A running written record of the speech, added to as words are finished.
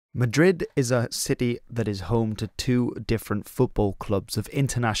Madrid is a city that is home to two different football clubs of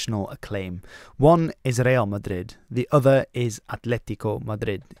international acclaim. One is Real Madrid, the other is Athletico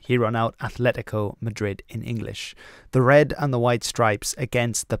Madrid, here on out Athletico Madrid in English. The red and the white stripes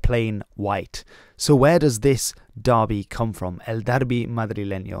against the plain white. So where does this derby come from? El Derbi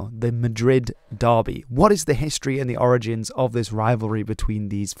Madrileño, the Madrid Derby. What is the history and the origins of this rivalry between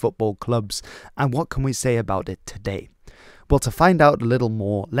these football clubs, and what can we say about it today? Well, to find out a little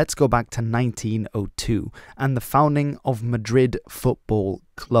more, let's go back to 1902 and the founding of Madrid Football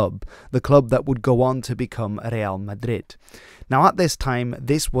Club, the club that would go on to become Real Madrid. Now, at this time,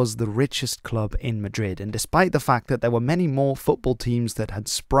 this was the richest club in Madrid, and despite the fact that there were many more football teams that had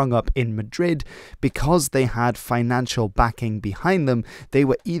sprung up in Madrid, because they had financial backing behind them, they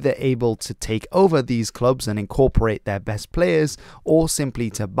were either able to take over these clubs and incorporate their best players, or simply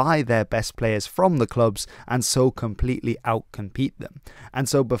to buy their best players from the clubs and so completely outcompete them. And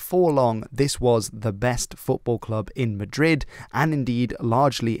so before long, this was the best football club in Madrid, and indeed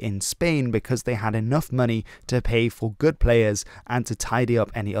largely in Spain, because they had enough money to pay for good players and to tidy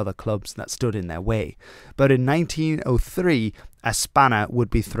up any other clubs that stood in their way. But in 1903, a spanner would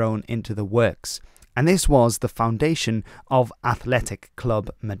be thrown into the works. And this was the foundation of Athletic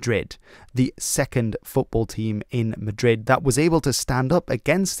Club Madrid, the second football team in Madrid that was able to stand up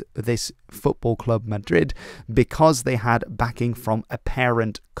against this Football Club Madrid because they had backing from a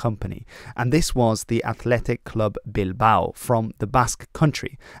parent company. And this was the Athletic Club Bilbao from the Basque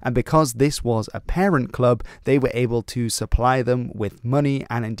country. And because this was a parent club, they were able to supply them with money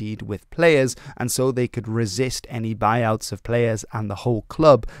and indeed with players, and so they could resist any buyouts of players and the whole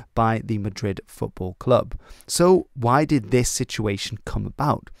club by the Madrid Football Club. So why did this situation come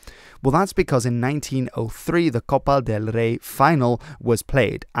about? Well, that's because in 1903 the Copa del Rey final was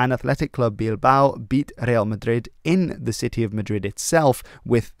played and Athletic Club Bilbao beat Real Madrid in the city of Madrid itself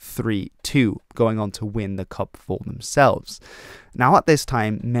with 3-2, going on to win the cup for themselves. Now at this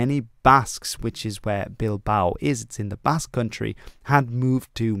time, many Basques, which is where Bilbao is, it's in the Basque country, had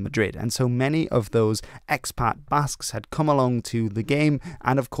moved to Madrid, and so many of those expat Basques had come along to the game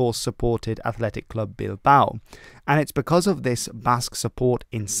and of course supported Athletic Club Bilbao. And it's because of this Basque support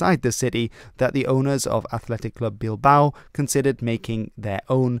inside the city that the owners of Athletic Club Bilbao considered making their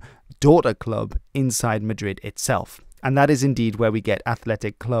own daughter club inside Madrid itself. And that is indeed where we get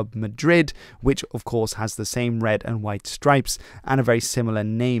Athletic Club Madrid, which of course has the same red and white stripes and a very similar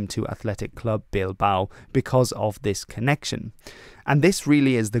name to Athletic Club Bilbao because of this connection. And this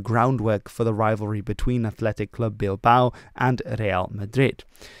really is the groundwork for the rivalry between Athletic Club Bilbao and Real Madrid.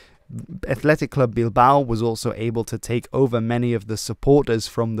 Athletic Club Bilbao was also able to take over many of the supporters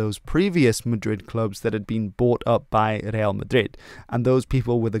from those previous Madrid clubs that had been bought up by Real Madrid. And those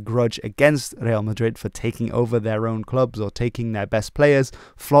people with a grudge against Real Madrid for taking over their own clubs or taking their best players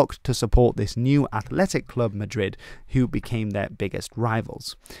flocked to support this new Athletic Club Madrid, who became their biggest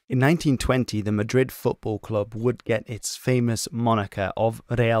rivals. In 1920, the Madrid Football Club would get its famous moniker of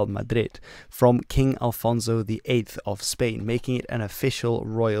Real Madrid from King Alfonso VIII of Spain, making it an official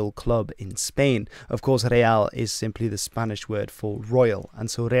royal club in Spain. Of course, Real is simply the Spanish word for royal, and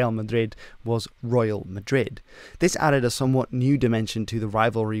so Real Madrid was Royal Madrid. This added a somewhat new dimension to the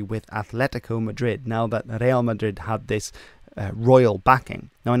rivalry with Atletico Madrid, now that Real Madrid had this royal backing.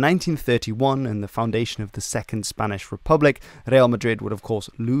 Now in 1931, in the foundation of the Second Spanish Republic, Real Madrid would of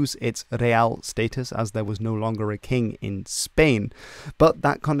course lose its Real status as there was no longer a king in Spain, but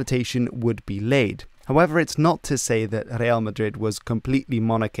that connotation would be laid. However, it's not to say that Real Madrid was completely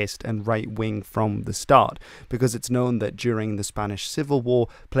monarchist and right-wing from the start, because it's known that during the Spanish Civil War,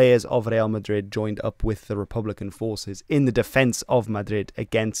 players of Real Madrid joined up with the Republican forces in the defense of Madrid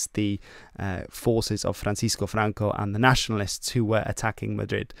against the forces of Francisco Franco and the nationalists who were attacking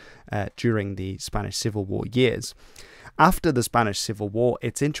Madrid during the Spanish Civil War years. After the Spanish Civil War,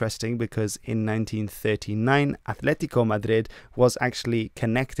 it's interesting because in 1939, Athletico Madrid was actually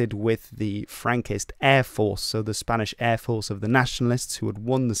connected with the Frankist Air Force, so the Spanish Air Force of the nationalists who had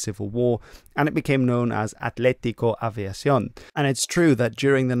won the Civil War, and it became known as Atlético Aviación. And it's true that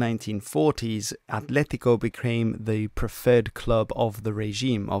during the 1940s, Atlético became the preferred club of the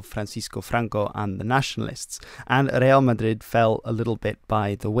regime of Francisco Franco and the nationalists, and Real Madrid fell a little bit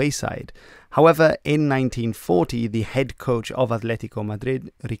by the wayside. However, in 1940, the head coach of Athletico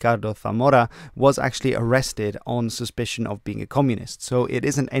Madrid, Ricardo Zamora, was actually arrested on suspicion of being a communist. So it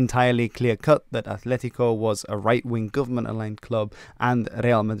isn't entirely clear-cut that Atletico was a right-wing government-aligned club and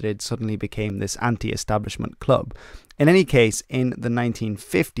Real Madrid suddenly became this anti-establishment club. In any case, in the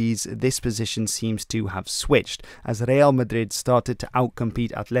 1950s, this position seems to have switched as Real Madrid started to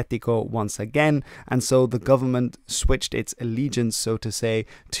outcompete Atletico once again, and so the government switched its allegiance, so to say,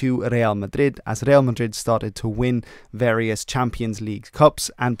 to Real Madrid as Real Madrid started to win various Champions League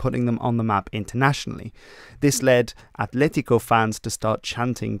cups and putting them on the map internationally. This led Atletico fans to start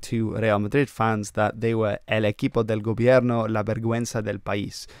chanting to Real Madrid fans that they were el equipo del gobierno, la vergüenza del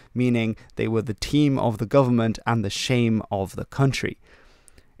país, meaning they were the team of the government and the shame of the country.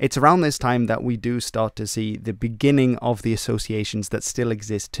 It's around this time that we do start to see the beginning of the associations that still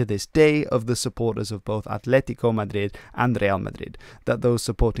exist to this day of the supporters of both Atletico Madrid and Real Madrid, that those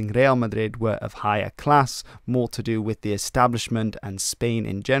supporting Real Madrid were of higher class, more to do with the establishment and Spain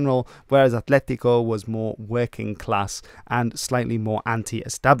in general, whereas Atletico was more working class and slightly more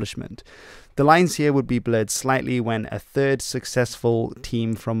anti-establishment. The lines here would be blurred slightly when a third successful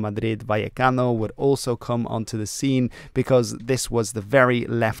team from Madrid, Vallecano, would also come onto the scene, because this was the very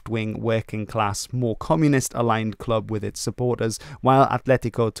left-wing, working-class, more communist-aligned club with its supporters, while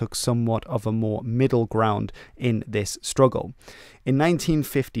Atletico took somewhat of a more middle ground in this struggle. In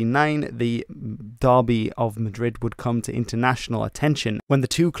 1959, the Derby of Madrid would come to international attention when the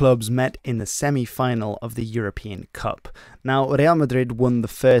two clubs met in the semi-final of the European Cup. Now, Real Madrid won the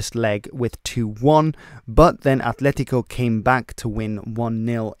first leg with 2-1, but then Atletico came back to win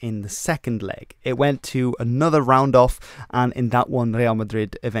 1-0 in the second leg. It went to another round-off, and in that one, Real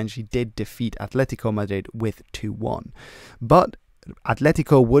Madrid eventually did defeat Atletico Madrid with 2-1. But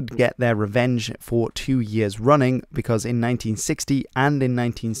Atletico would get their revenge for 2 years running, because in 1960 and in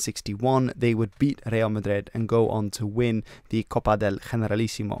 1961 they would beat Real Madrid and go on to win the Copa del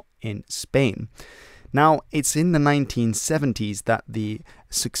Generalísimo in Spain. Now, it's in the 1970s that the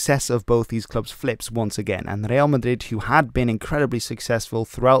success of both these clubs flips once again, and Real Madrid, who had been incredibly successful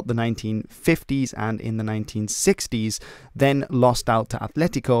throughout the 1950s and in the 1960s, then lost out to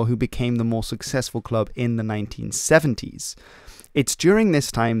Atletico, who became the more successful club in the 1970s. It's during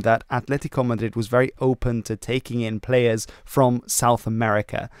this time that Atletico Madrid was very open to taking in players from South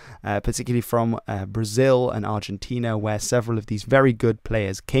America, particularly from Brazil and Argentina, where several of these very good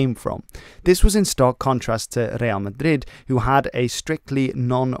players came from. This was in stark contrast to Real Madrid, who had a strictly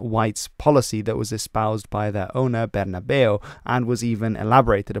non-whites policy that was espoused by their owner Bernabeu and was even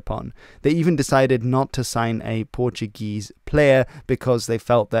elaborated upon. They even decided not to sign a Portuguese player because they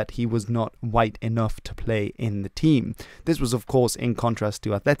felt that he was not white enough to play in the team. This was, of course, in contrast to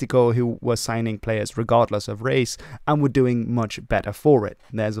Atletico, who were signing players regardless of race and were doing much better for it.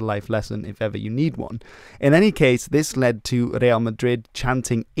 There's a life lesson if ever you need one. In any case, this led to Real Madrid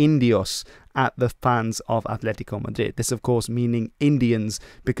chanting Indios at the fans of Atletico Madrid. This, of course, meaning Indians,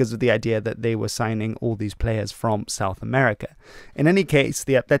 because of the idea that they were signing all these players from South America. In any case,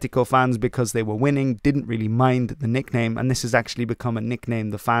 the Atletico fans, because they were winning, didn't really mind the nickname, and this has actually become a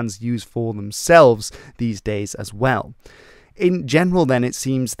nickname the fans use for themselves these days as well. In general, then, it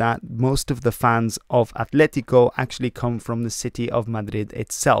seems that most of the fans of Atletico actually come from the city of Madrid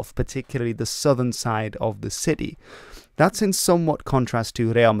itself, particularly the southern side of the city. That's in somewhat contrast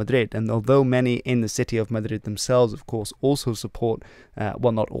to Real Madrid, and although many in the city of Madrid themselves, of course, also support,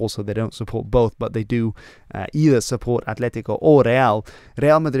 well, not also, they don't support both, but they do either support Atletico or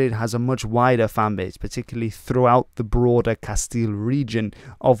Real Madrid has a much wider fan base, particularly throughout the broader Castile region,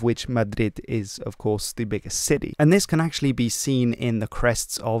 of which Madrid is, of course, the biggest city. And this can actually be seen in the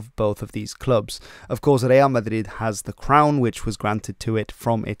crests of both of these clubs. Of course, Real Madrid has the crown, which was granted to it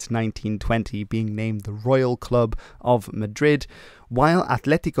from its 1920 being named the Royal Club of Madrid, while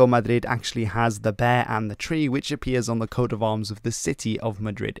Atletico Madrid actually has the bear and the tree, which appears on the coat of arms of the city of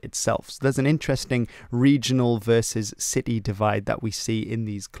Madrid itself. So there's an interesting regional versus city divide that we see in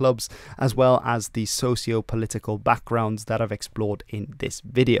these clubs, as well as the socio-political backgrounds that I've explored in this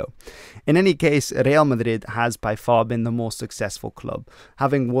video. In any case, Real Madrid has by far been the more successful club,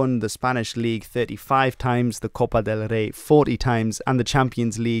 having won the Spanish League 35 times, the Copa del Rey 40 times, and the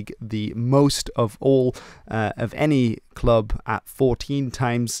Champions League the most of all of any club at 14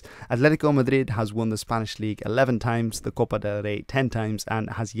 times. Atletico Madrid has won the Spanish League 11 times, the Copa del Rey 10 times, and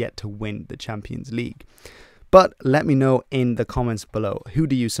has yet to win the Champions League. But let me know in the comments below, who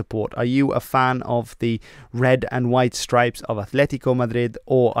do you support? Are you a fan of the red and white stripes of Atletico Madrid,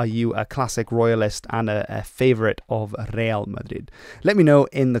 or are you a classic royalist and a favourite of Real Madrid? Let me know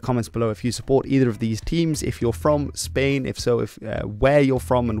in the comments below if you support either of these teams, if you're from Spain, if so, where you're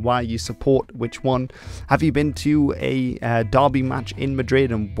from and why you support which one. Have you been to a derby match in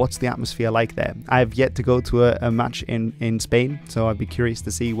Madrid, and what's the atmosphere like there? I have yet to go to a match in Spain, so I'd be curious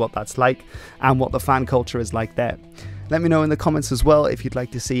to see what that's like and what the fan culture is like there. Let me know in the comments as well if you'd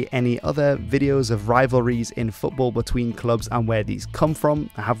like to see any other videos of rivalries in football between clubs and where these come from.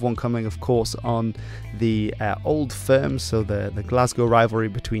 I have one coming, of course, on the old firms, so the Glasgow rivalry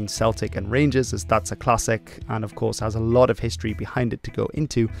between Celtic and Rangers, as that's a classic and of course has a lot of history behind it to go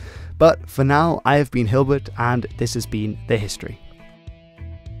into. But for now, I have been Hilbert and this has been The History.